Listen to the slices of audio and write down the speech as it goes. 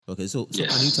Okay, so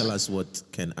Yes. can you tell us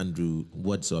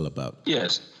what's all about?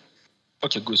 Yes.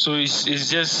 Okay, good. So it's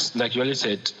just like you already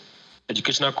said,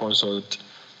 educational consult.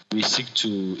 We seek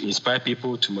to inspire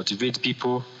people, to motivate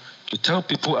people, to tell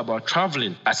people about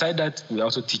traveling. Aside that, we're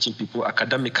also teaching people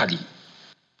academically.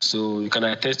 So you can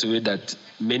attest to it that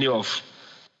many of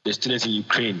the students in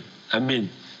Ukraine,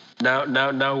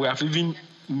 now we have even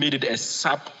made it a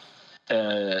sub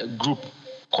group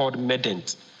called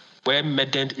MEDENT, where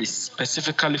MEDENT is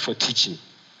specifically for teaching.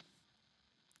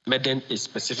 MEDENT is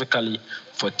specifically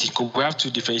for teaching. We have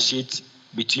to differentiate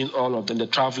between all of them, the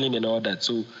traveling and all that.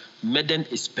 So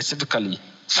MEDENT is specifically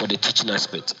for the teaching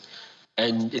aspect.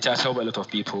 And it has helped a lot of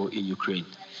people in Ukraine.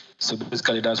 So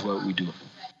basically, that's what we do.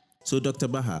 So, Dr.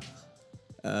 Baha,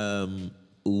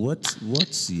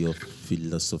 what's your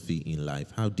philosophy in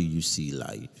life? How do you see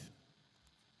life?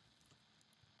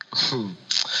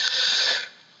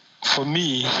 For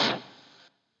me,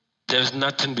 there's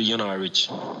nothing beyond our reach.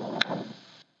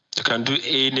 You can do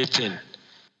anything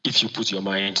if you put your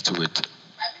mind to it.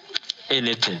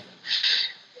 Anything.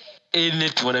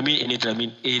 When I mean anything, I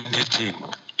mean anything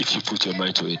if you put your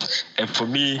mind to it. And for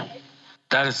me,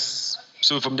 that's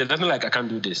so from the nothing like I can't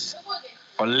do this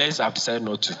unless I've decided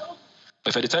not to.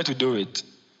 But if I decide to do it,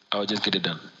 I'll just get it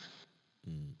done.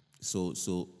 So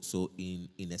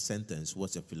in a sentence,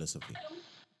 what's your philosophy?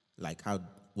 Like how do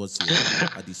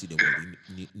you see the word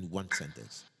in one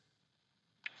sentence?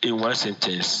 In one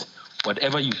sentence,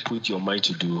 whatever you put your mind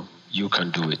to do, you can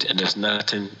do it, and there's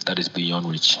nothing that is beyond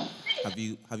reach. Have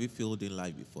you failed in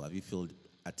life before? Have you failed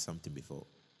at something before?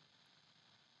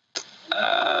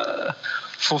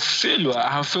 For failure, I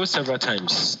have failed several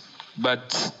times,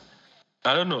 but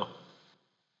I don't know.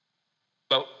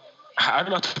 But I don't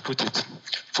know how to put it.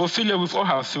 For failure, we've all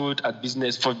have failed at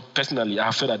business. For personally, I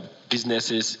have failed at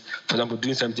businesses. For example,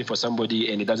 doing something for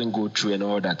somebody and it doesn't go through and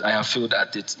all that. I have failed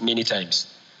at it many times.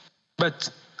 But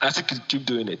I still keep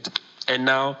doing it. And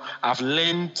now I've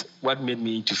learned what made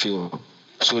me to fail.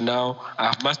 So now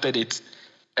I've mastered it,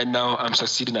 and now I'm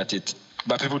succeeding at it.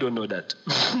 But people don't know that.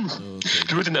 Okay.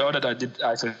 People think that all that I did,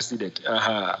 I succeeded.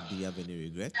 Do you have any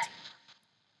regret?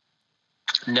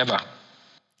 Never.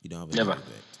 You don't have any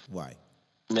regret. Why?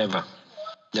 Never.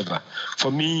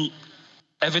 For me,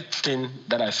 everything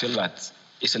that I feel at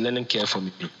is a learning curve for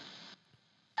me.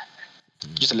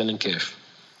 Just a learning curve.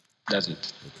 That's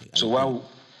it. Okay. So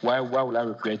why would I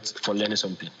regret for learning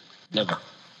something? Never.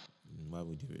 Why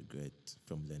would you regret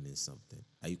from learning something?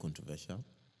 Are you controversial?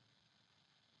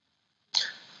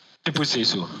 People say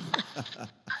so.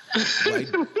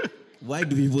 Why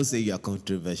do people say you are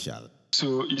controversial?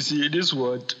 So you see, this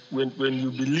word, when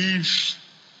you believe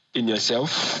in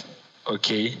yourself,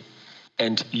 okay,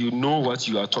 and you know what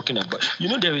you are talking about. You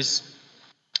know, there's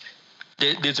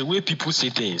a way people say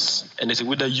things, and there's a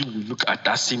way that you look at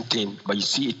that same thing, but you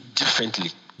see it differently.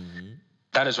 Mm-hmm.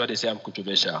 That is why they say I'm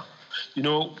controversial. You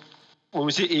know, when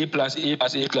we say A plus A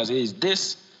plus A plus A is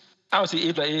this, I would say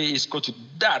A plus A is equal to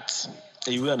that,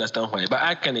 and you will understand why. But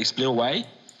I can explain why.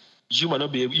 You might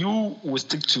not be able, you will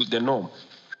stick to the norm,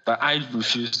 but I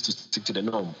refuse to stick to the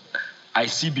norm. I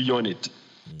see beyond it,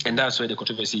 and that's where the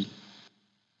controversy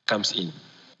comes in.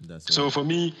 So for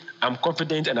me, I'm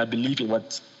confident and I believe in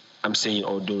what I'm saying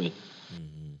or doing.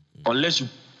 Unless you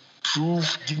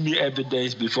give me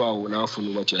evidence before I will now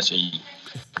follow what you're saying.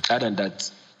 Other than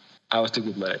that, I will stick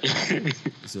with mine.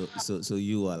 So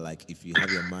you are like, if you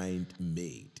have your mind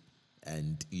made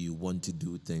and you want to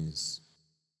do things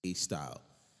A style,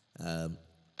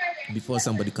 before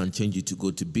somebody can change you to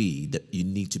go to B, that you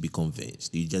need to be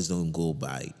convinced. You just don't go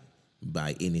by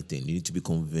anything. You need to be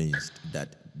convinced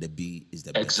that the B is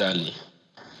the best. Exactly.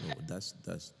 Oh, that's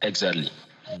exactly.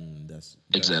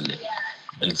 Exactly.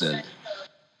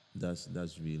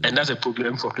 That's really, and that's a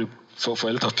problem for people, for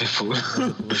a lot of people.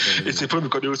 It's a problem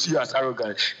because they will see you as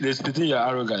arrogant. They think you are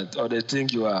arrogant, or they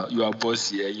think you are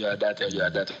bossy, and you are that, and you are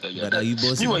that, and you are that. Are you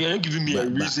bossy? Meanwhile, you're not giving me a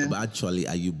reason. But actually,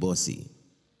 are you bossy?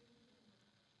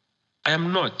 I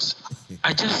am not.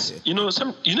 I just,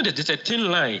 there's a thin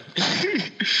line.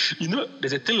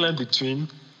 There's a thin line between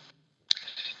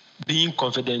being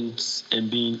confident and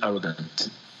being arrogant.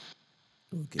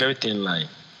 Okay. Very thin line.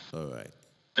 All right.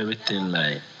 Very thin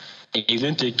line. And if you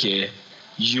don't take care,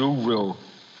 you will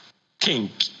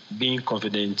think being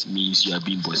confident means you are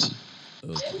being bossy.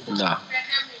 Okay. Nah.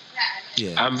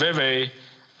 Yeah. I'm very,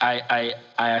 I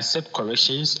accept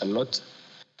corrections a lot.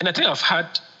 And I think I've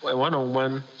had a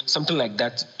one-on-one, something like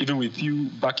that, even with you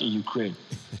back in Ukraine,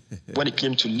 when it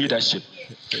came to leadership.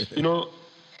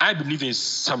 I believe in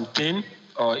something,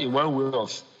 or in one way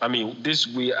this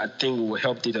way I think will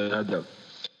help it another.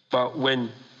 But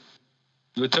when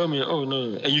You tell me, oh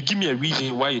no, and you give me a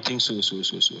reason why you think so.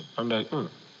 I'm like,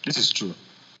 this is true.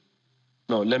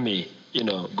 No, let me,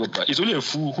 go back. It's only a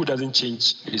fool who doesn't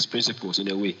change his principles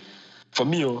in a way. For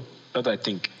me, that's what I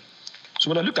think. So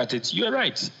when I look at it, you're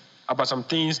right about some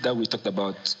things that we talked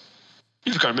about.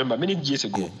 If you can remember, many years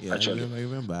ago, actually. I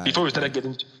remember. Before we started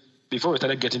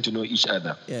getting to know each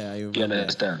other. Yeah, I remember. You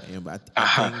understand? I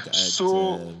think at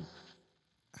so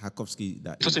Hakovsky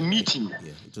that it was a meeting.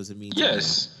 Yeah, it was a meeting.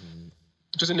 Yes.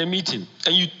 It was in a meeting,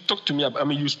 and you talked to me.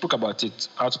 You spoke about it.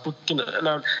 Outspoken, and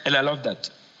I love that.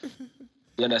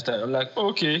 You understand? I'm like,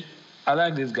 okay, I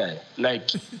like this guy. Like,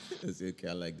 it's okay,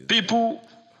 I like this. People,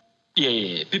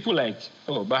 yeah. People like,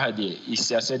 oh, Baha, I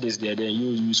said this there, then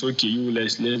you, it's okay,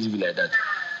 let's leave it like that.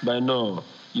 But no,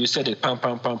 you said it, pam.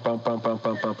 I'm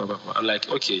like,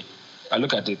 okay, I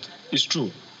look at it. It's true.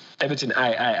 Everything,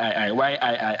 I. Why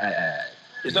I?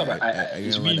 It's not about I.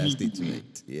 It's remember that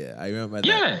statement. Yeah, I remember that.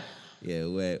 Yeah. Yeah,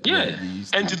 where we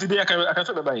used to... And today I can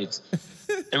still remember it.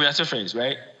 And we are still friends,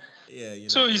 right? Yeah.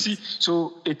 So you see,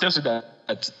 it tells you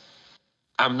that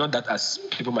I'm not that as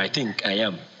people might think I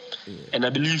am. Yeah. And I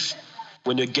believe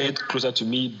when you get closer to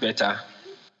me better,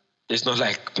 it's not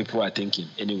like people are thinking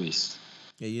anyways.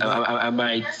 Yeah, I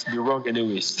might be wrong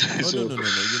anyways. No.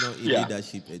 In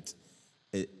leadership, it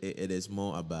is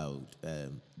more about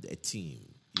a team.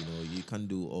 You can't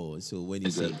do all. So when you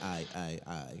say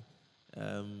I,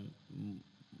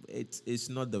 it's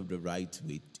not the right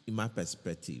way. In my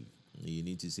perspective, you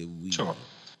need to say we. Sure.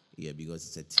 Yeah, because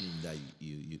it's a team that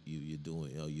you're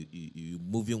doing. You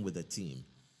moving with a team.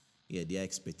 Yeah, their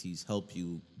expertise help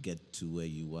you get to where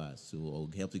you are. Or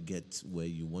help you get where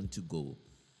you want to go.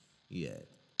 Yeah.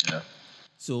 Yeah.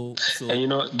 So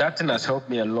and that thing has helped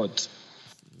me a lot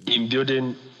in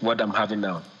building what I'm having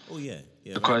now. Oh yeah.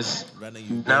 Because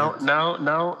now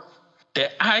the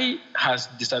I has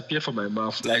disappeared from my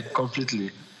mouth like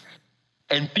completely.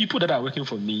 And people that are working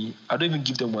for me, I don't even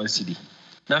give them one CD.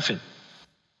 Nothing.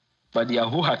 But they are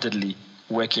wholeheartedly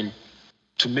working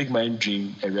to make my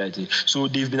dream a reality. So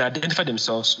they've been identified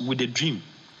themselves with the dream.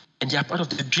 And they are part of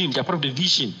the dream. They are part of the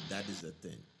vision. That is the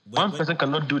thing. One person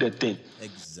cannot do the thing.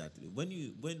 Exactly. When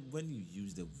you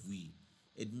use the we,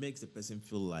 it makes the person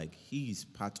feel like he is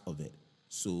part of it.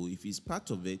 So if he's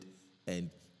part of it and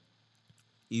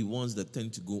he wants the thing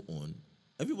to go on,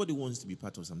 everybody wants to be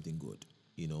part of something good,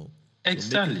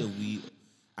 Exactly. So making the we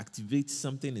activate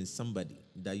something in somebody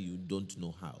that you don't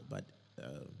know how. But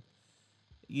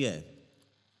yeah.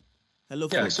 Hello,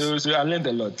 folks. Yeah, so I learned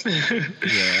a lot. Yeah,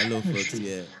 hello, folks.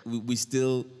 Yeah, we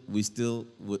still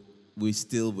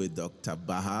with Dr.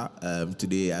 Baha.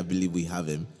 Today, I believe we have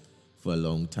him for a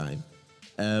long time.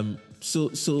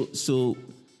 So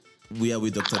we are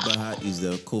with Dr. Baha. He's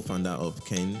the co-founder of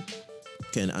Ken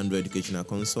Andrew Educational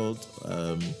Consult.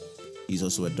 He's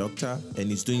also a doctor, and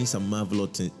he's doing some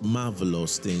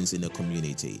marvelous things in the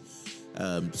community.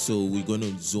 So we're going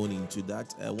to zone into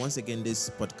that. Once again, this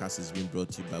podcast is being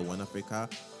brought to you by One Africa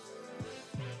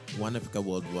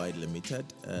Worldwide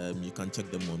Limited. You can check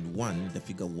them on the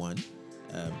figure one,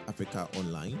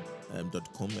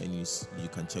 africaonline.com, and you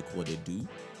can check what they do.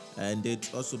 And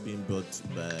it's also being brought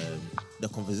by, the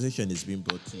conversation is being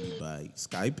brought to you by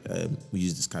Skype. We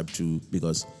use the Skype too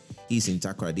because he's in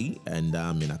Takoradi and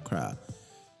I'm in Accra.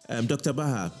 Dr.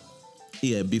 Baha,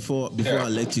 yeah, before I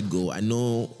let you go, I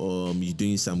know you're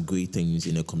doing some great things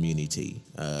in the community.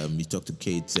 You talk to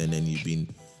kids, and then you've been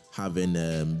having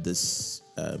this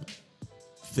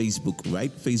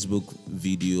Facebook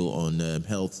video on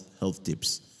health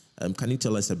tips. Can you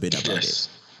tell us a bit about it?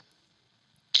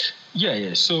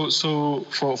 Yeah. So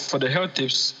for the health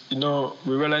tips, we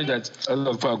realize that a lot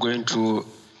of people are going through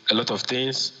a lot of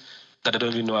things that they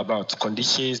don't even know about,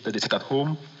 conditions that they sit at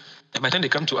home. And by the time they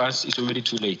come to us, it's already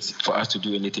too late for us to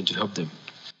do anything to help them.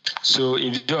 So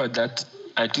in view of that,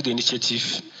 I took the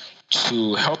initiative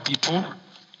to help people.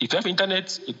 If you have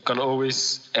internet, you can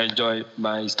always enjoy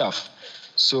my stuff.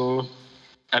 So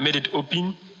I made it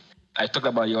open. I talked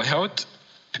about your health.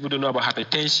 People don't know about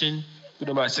hypertension. People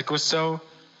don't know about sickle cell.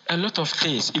 A lot of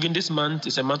things. Even this month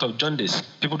is a month of jaundice.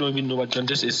 People don't even know what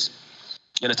jaundice is.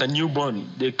 And it's a newborn.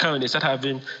 They start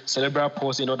having cerebral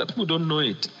palsy and all that. People don't know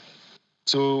it.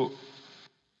 So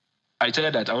I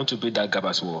decided that I want to bridge that gap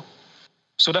as well.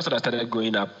 So that's what I started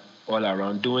going up all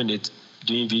around, doing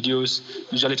videos.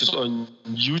 Usually it was on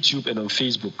YouTube and on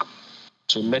Facebook.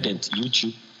 So Medent,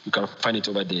 YouTube, you can find it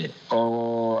over there.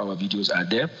 All our videos are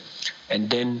there. And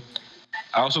then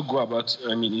I also go about,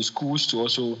 in schools to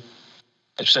also,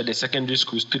 especially the secondary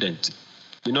school student.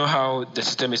 You know how the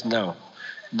system is now.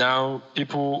 Now a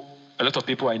lot of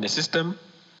people are in the system,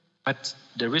 but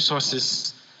the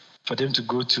resources for them to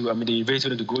go to, the university for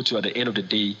them to go to at the end of the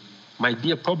day might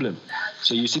be a problem.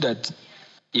 So you see that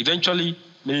eventually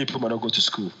many people might not go to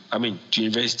school, to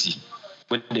university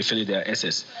when they finish their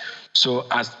SS. So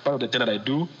as part of the thing that I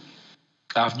do,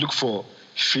 I've looked for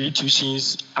free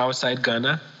tuitions outside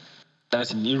Ghana,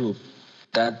 that's in Europe,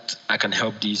 that I can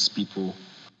help these people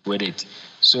with it.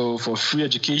 So for free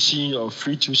education or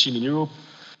free tuition in Europe,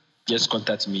 just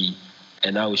contact me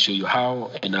and I will show you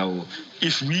how. And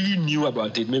if we knew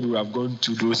about it, maybe we have gone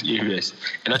to those areas.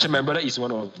 And actually, my brother is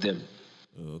one of them.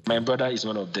 Okay. My brother is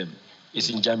one of them. It's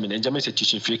in Germany. And Germany is a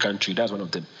tuition-free country. That's one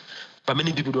of them. But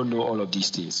many people don't know all of these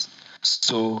things.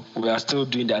 So we are still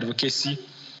doing the advocacy,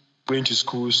 going to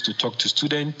schools to talk to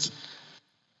students,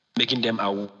 making them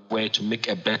aware to make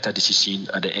a better decision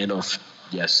at the end of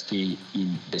their stay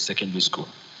in the secondary school.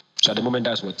 So at the moment,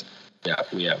 that's what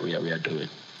we are doing.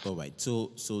 All right.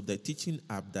 So the teaching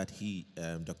app that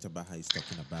Dr. Baha is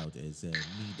talking about is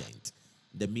Medent.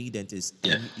 The Medent is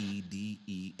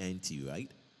MEDENT,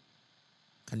 right?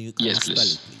 Can you spell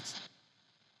it, please?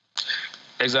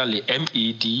 Exactly,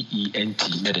 MEDENT,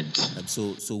 Medent.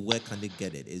 So where can they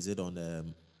get it? Is it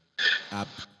on app?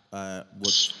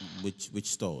 Which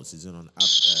stores? Is it on app?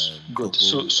 Good.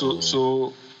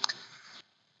 So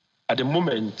at the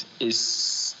moment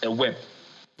it's a web.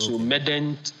 So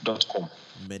medent.com.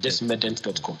 Just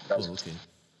medent.com. That's okay.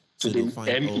 So they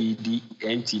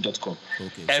MEDENT.com.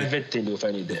 Okay. Everything you'll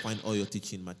find it there. You'll find all your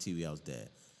teaching materials there.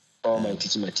 All my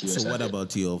teaching materials. So what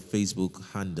about your Facebook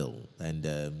handle and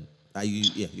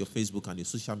your Facebook and your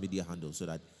social media handle, so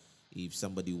that if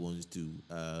somebody wants to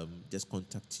just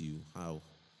contact you, how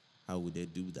would they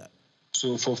do that?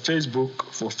 So for Facebook,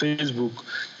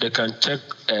 they can check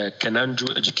Ken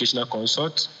Andrews Educational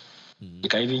Consult. They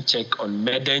can even check on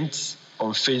Medent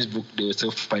on Facebook. They will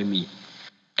still find me,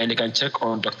 and they can check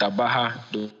on Dr. Baha.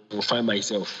 They will find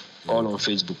myself all on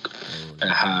Facebook.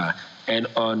 And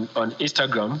on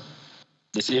Instagram,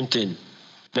 the same thing.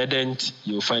 Medent,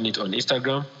 you'll find it on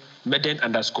Instagram.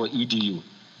 Medent_edu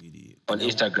on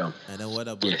Instagram. And then what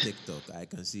about TikTok? I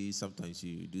can see sometimes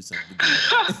you do some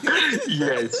videos.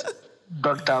 Yes.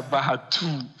 Dr. Baha 2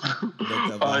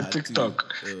 on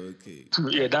TikTok. Okay.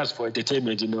 Yeah, that's for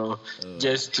entertainment,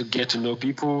 just to get to know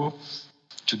people,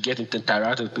 to get into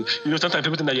interact with people. Sometimes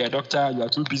people think that you're a doctor, you are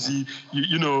too busy,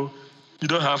 you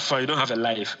don't have fun, you don't have a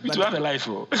life. You do have a life,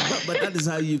 bro. But that is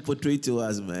how you portray to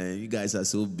us, man. You guys are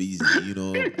so busy,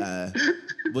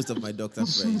 most of my doctor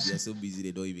friends, they're so busy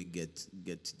they don't even get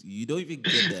you don't even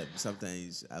get them.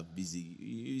 Sometimes I'm busy.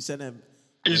 You send them.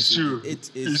 It's true.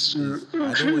 It's true.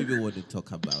 I don't even want to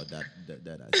talk about that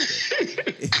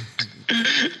aspect.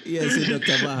 Yeah, so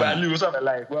Dr. Baha. But you also have a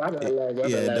life.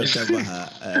 Dr. Baha,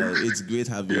 it's great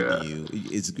having you.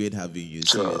 It's great having you.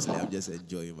 Seriously, I'm just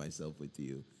enjoying myself with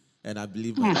you. And I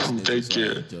believe my listeners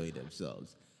are enjoying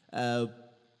themselves.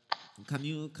 Can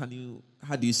you?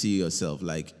 How do you see yourself?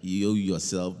 Like you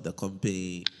yourself, the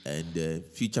company, and the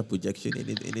future projection.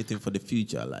 Anything for the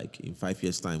future? Like in 5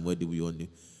 years' time, where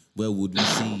would we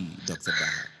see Dr.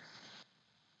 Baha?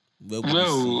 Where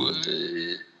would we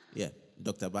see? Yeah,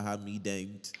 Dr. Baha,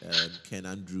 Medent, Ken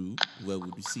Andrews. Where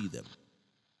would we see them?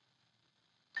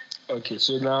 Okay,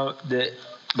 so now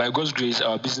by God's grace,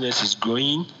 our business is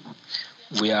growing.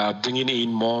 We are bringing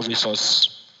in more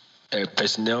resource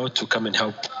personnel to come and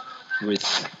help with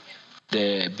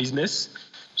the business.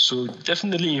 So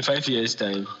definitely in 5 years'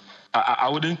 time, I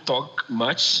wouldn't talk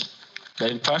much,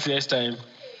 but in 5 years' time,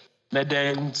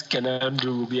 Medent, Ken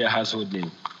Andrews will be a household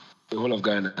name. The whole of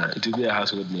Ghana, it will be a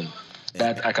household name.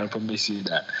 That I can promise you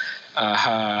that. A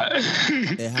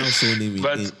household name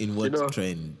in what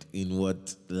trend, in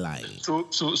what line? So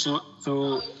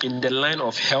in the line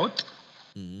of health,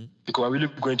 because we're really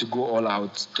going to go all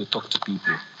out to talk to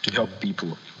people, to help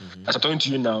people. As I'm talking to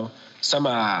you now, some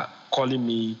are calling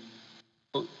me,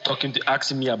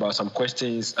 asking me about some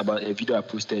questions about a video I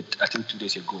posted, I think 2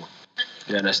 days ago.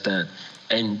 You understand?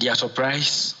 And they are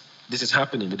surprised this is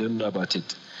happening. They don't know about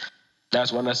it.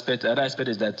 That's one aspect. The other aspect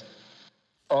is that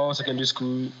all secondary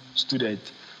school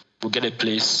students will get a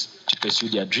place to pursue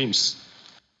their dreams,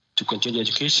 to continue their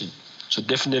education. So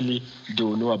definitely they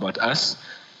will know about us.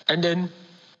 And then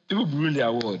people will rule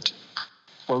their world,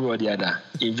 one way or the other.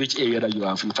 In which area that you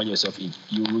find yourself in,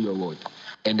 you rule your world.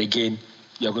 And again,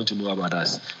 you're going to know about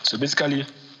us. So basically,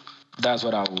 that's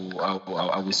what I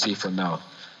will say for now.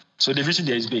 So the vision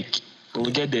there is big. When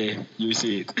we get there, you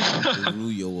see it. To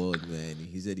rule your world, man.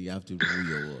 He said you have to rule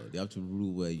your world. You have to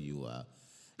rule where you are.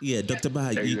 Yeah, Dr.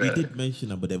 Baha, you did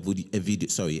mention about a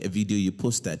video you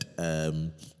posted.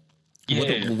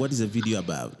 What is a video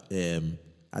about?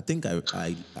 I think I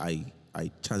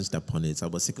chanced upon it. It's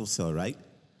about sickle cell, right?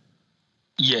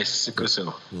 Yes, sickle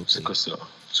cell. Okay. Sickle cell.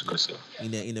 Sickle cell.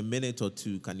 In a minute or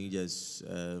two, can you just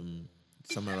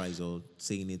summarize or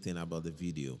say anything about the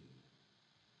video?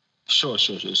 Sure.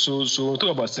 So we'll talk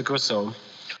about sickle cell.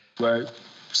 We're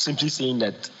simply saying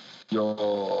that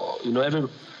every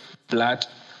blood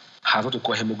has what we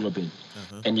call hemoglobin,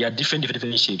 and there are different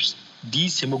shapes.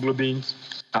 These hemoglobins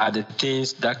are the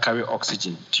things that carry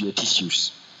oxygen to your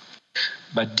tissues,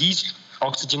 but these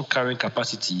oxygen carrying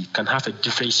capacity can have a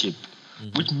different shape,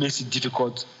 which makes it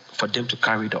difficult for them to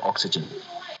carry the oxygen.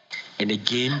 And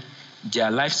again,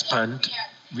 their lifespan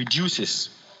reduces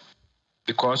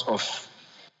because of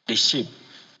the shape.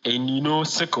 And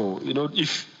sickle,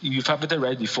 if you've harvested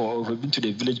rice before or have been to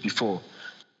the village before,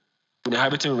 when they're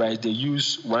harvesting rice, they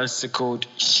use one sickled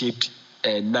shaped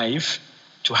knife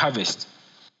to harvest.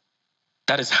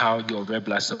 That is how your red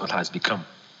blood cell has become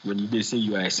when they say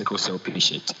you are a sickle cell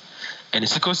patient. And the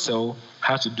sickle cell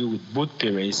has to do with both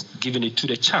parents giving it to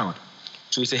the child.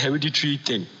 So it's a hereditary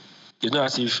thing. It's not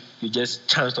as if you just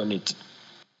chanced on it.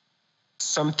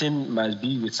 Something must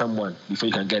be with someone before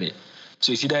you can get it.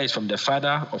 So it's either it's from the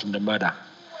father or from the mother.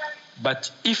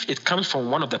 But if it comes from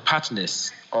one of the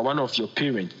partners or one of your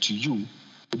parents to you,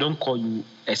 we don't call you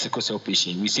a sickle cell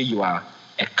patient. We say you are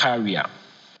a carrier.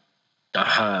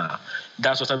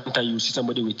 That's why sometimes you see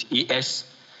somebody with AS,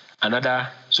 another.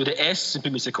 So the S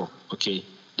simply means sickle. Okay.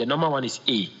 The normal one is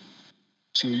A.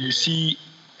 So you see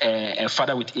a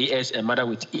father with AS, a mother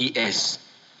with AS,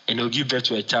 and they'll give birth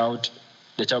to a child.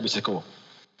 The child will be sickle.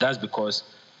 That's because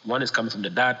one is coming from the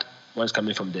dad, one is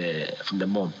coming from the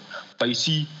mom. But you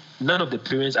see, none of the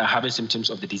parents are having symptoms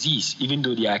of the disease, even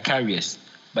though they are carriers,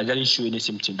 but they didn't show any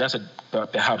symptoms. That's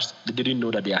perhaps they didn't know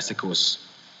that they are sickles.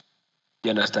 You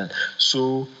understand?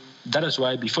 So that is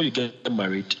why before you get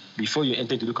married, before you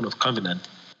enter into the kind of covenant,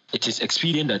 it is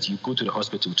expedient that you go to the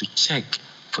hospital to check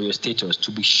for your status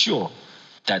to be sure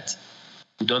that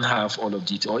you don't have all of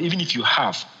these, or even if you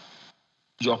have,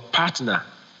 your partner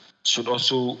should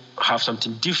also have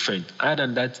something different. Other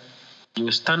than that, you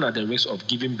will stand at the risk of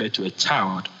giving birth to a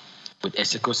child with a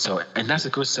sickle cell, and that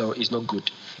sickle cell is not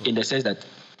good in the sense that,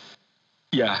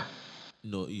 yeah.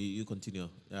 No, you continue.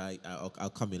 I'll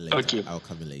come in later. Okay. I'll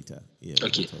come in later. Yeah.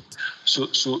 Okay. So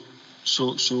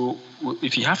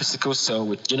if you have a sickle cell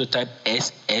with genotype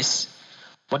SS,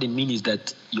 what it means is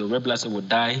that your red blood cell will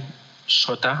die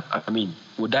shorter.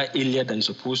 Will die earlier than it's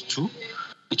supposed to.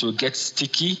 It will get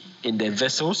sticky in the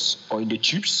vessels or in the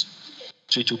tubes.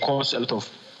 So it will cause a lot of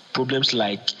problems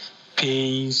like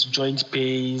pains, joint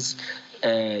pains,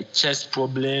 chest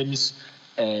problems,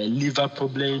 liver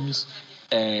problems,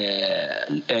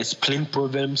 spleen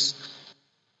problems,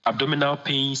 abdominal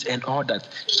pains, and all that.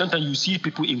 Sometimes you see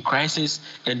people in crisis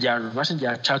and they are rushing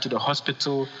their child to the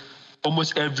hospital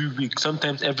almost every week,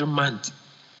 sometimes every month.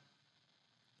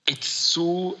 It's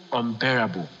so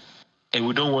unbearable. And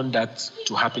we don't want that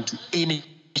to happen to any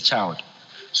child.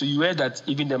 So you hear that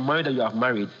even the marriage that you have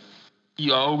married,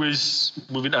 you are always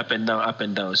moving up and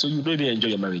down. So you don't even enjoy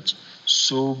your marriage.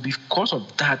 So because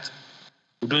of that,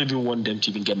 we don't even want them to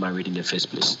even get married in the first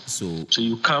place. So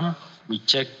you come, we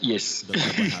check, yes.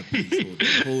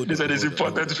 This is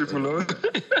important to people. All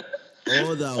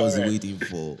that I was waiting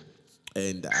for,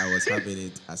 and I was having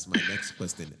it as my next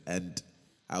question, and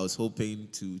I was hoping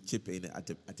to chip in at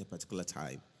a particular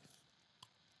time.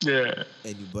 Yeah.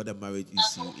 And you brought a marriage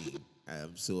issue in.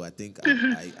 So I think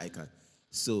I can.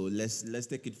 So let's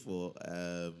take it for.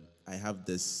 I have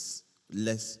this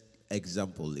less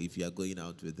example. If you are going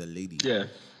out with a lady, yeah,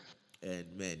 and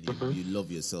man, you love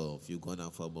yourself. You've gone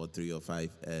out for about 3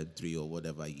 or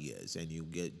whatever years, and you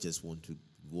just want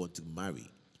to marry,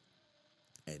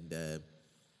 and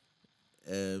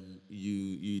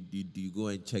you go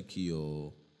and check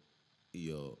your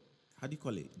how do you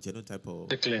call it, genotype or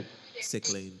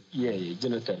sickling? Yeah,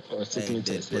 genotype or sickling and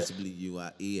then test. Possibly you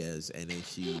are AS, and then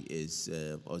she is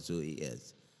also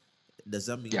AS. Does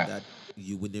that mean that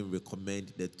you wouldn't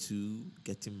recommend the two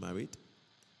getting married?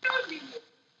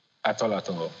 At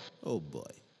all. Oh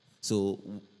boy! So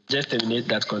just terminate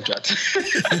that contract.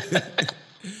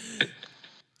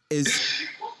 It's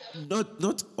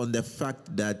not on the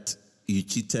fact that you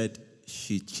cheated,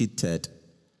 she cheated,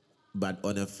 but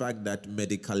on the fact that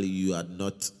medically you are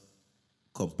not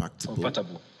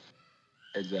compatible.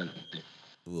 Exactly.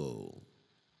 Whoa.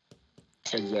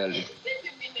 Exactly.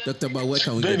 Dr. Baha, where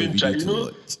can we get a video to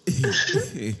watch?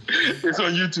 It's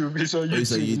on YouTube. It's on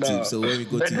YouTube now. So when we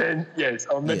go to... Yes,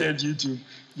 on Meded YouTube.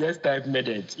 Just type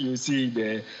Meded. You see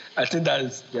I think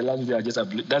that's the last video I just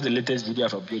uploaded. That's the latest video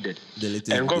I've uploaded.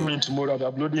 And coming tomorrow, I'm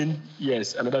uploading,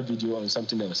 another video on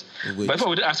something else. But if I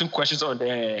would ask some questions on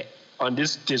on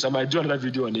this thing. So I might do another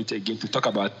video on it again to talk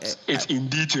about it in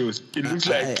details. It looks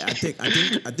like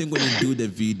I think when you do the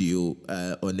video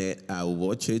on it, I'll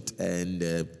watch it,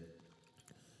 and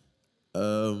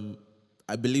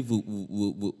I believe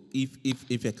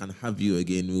if I can have you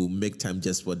again, we'll make time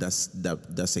just for that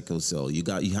sickle cell. You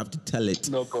have to tell it.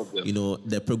 No problem. You know,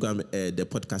 the program, the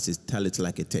podcast is tell it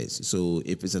like it is. So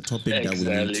if it's a topic that we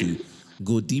need to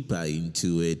go deeper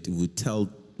into it, we tell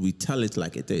it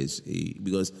like it is,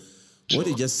 because what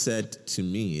you just said to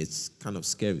me, it's kind of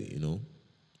scary, you know.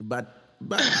 But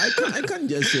I can't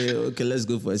just say, okay, let's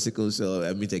go for a sickle cell.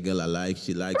 I meet a girl I like,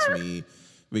 she likes me.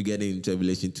 We're getting into a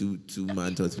relation 2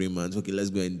 months or 3 months. Okay, let's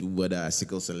go and do what a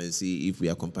sickle cell and see if we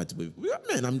are compatible.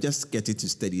 Man, I'm just getting to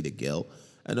study the girl,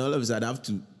 and all of a sudden I have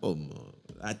to.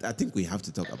 I think we have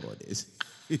to talk about this.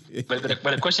 but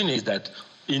the question is that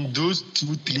in those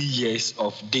 2-3 years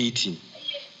of dating,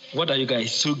 what are you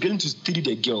guys? So getting to study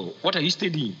the girl, what are you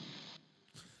studying?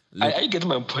 Look, are you getting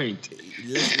my point?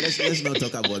 Let's not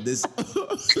talk about this.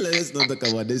 Let's not talk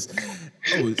about this.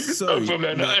 Oh, sorry. No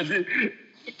problem.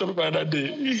 Talk about that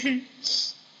day.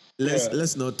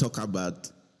 Let's not talk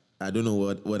about. I don't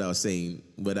know what I was saying,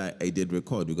 but I did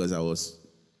record because I was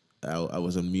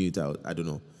on mute. I don't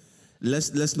know.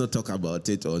 Let's not talk about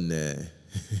it on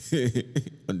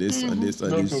on this show.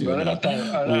 We'll talk about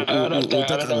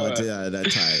it at that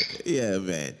time. Yeah,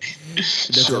 man.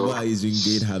 Dr. Baha, it's been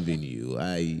great having you.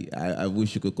 I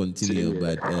wish you could continue,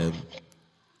 but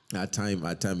our time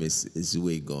is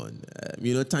way gone.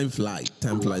 You know, time flies.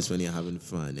 Time flies when you're having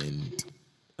fun. And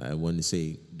I want to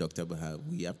say, Dr. Baha,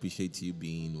 we appreciate you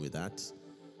being with us.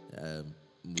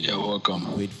 You're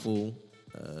welcome. Grateful.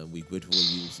 We're grateful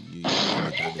you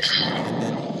and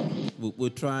then we'll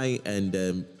try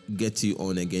and get you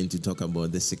on again to talk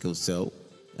about the sickle cell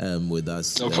with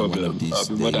us. No problem. I'll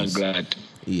be more than glad.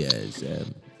 Yes.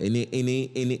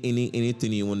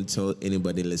 Anything you want to tell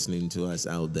anybody listening to us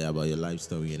out there about your life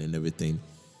story and everything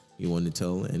you want to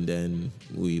tell, and then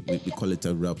we call it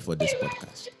a wrap for this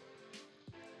podcast.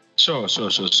 Sure. So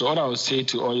what I would say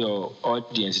to all your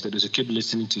audience is that they keep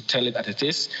listening to Tell It As It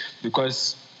Is,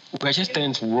 because we're just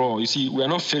telling it raw. You see, we are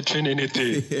not filtering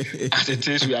anything as it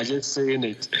is. We are just saying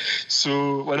it.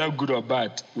 So whether good or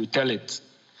bad, we tell it,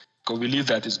 because we believe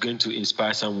that it's going to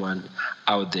inspire someone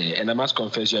out there. And I must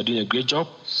confess, you are doing a great job,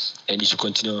 and you should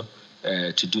continue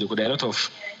to do it. Because there are a lot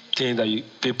of things that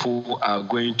people are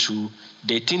going through.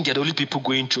 They think they're the only people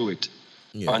going through it,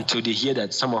 until they hear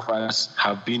that some of us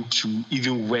have been through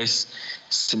even worse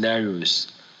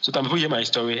scenarios. So some people hear my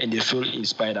story and they feel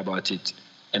inspired about it,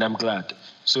 and I'm glad.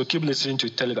 So keep listening to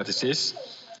Tell It As It Is,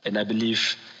 and I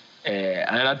believe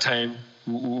another time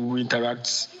we will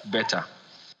interact better.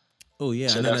 Oh yeah,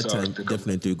 so another time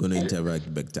definitely we're going to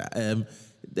interact better.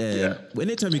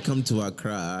 Anytime you come to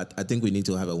Accra, I think we need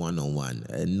to have a one-on-one,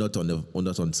 and not on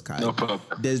Skype. No problem.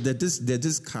 There's this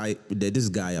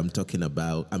guy I'm talking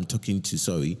to.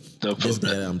 Sorry, no this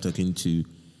guy I'm talking to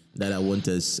that I want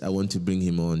to bring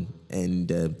him on,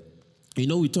 and you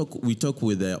know, we talk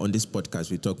with on this podcast.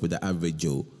 We talk with the average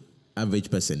Joe, average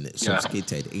person,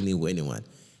 sophisticated, anyone,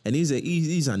 and he's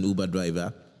an Uber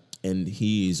driver, and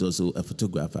he is also a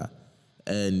photographer,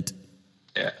 and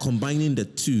combining the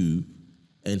two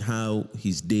and how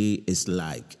his day is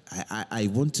like, I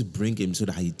want to bring him so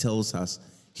that he tells us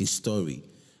his story.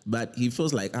 But he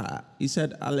feels like, he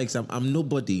said, Alex, I'm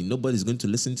nobody. Nobody's going to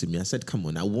listen to me. I said, come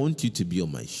on, I want you to be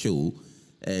on my show,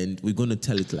 and we're going to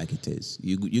tell it like it is.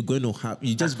 You're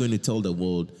just going to tell the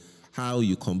world how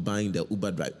you combine the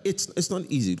Uber drive. It's not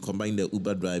easy to combine the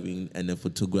Uber driving and the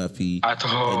photography at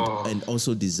all, and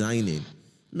also designing.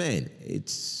 Man,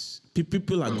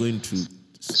 people are going through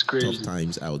tough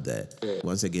times out there.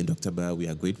 Once again, Dr. Baha, we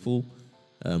are grateful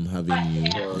having you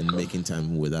and making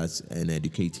time with us and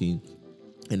educating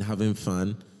and having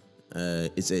fun.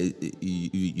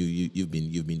 You've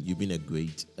been a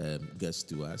great guest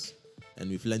to us, and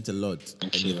we've learned a lot.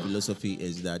 Thank Your philosophy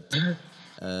is that you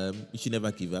should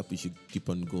never give up. You should keep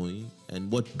on going.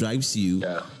 And what drives you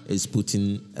is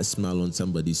putting a smile on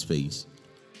somebody's face.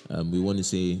 We want to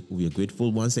say we are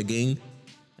grateful once again.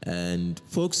 And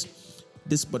folks,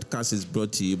 this podcast is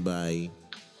brought to you by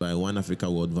One Africa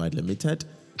Worldwide Limited.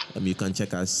 You can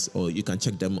check us, or you can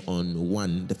check them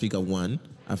on the figure 1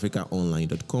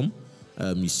 africaonline.com.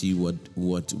 You see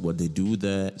what they do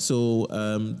there. So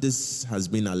this has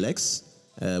been Alex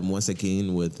once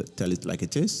again with Tell It Like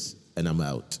It Is, and I'm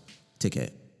out. Take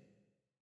care.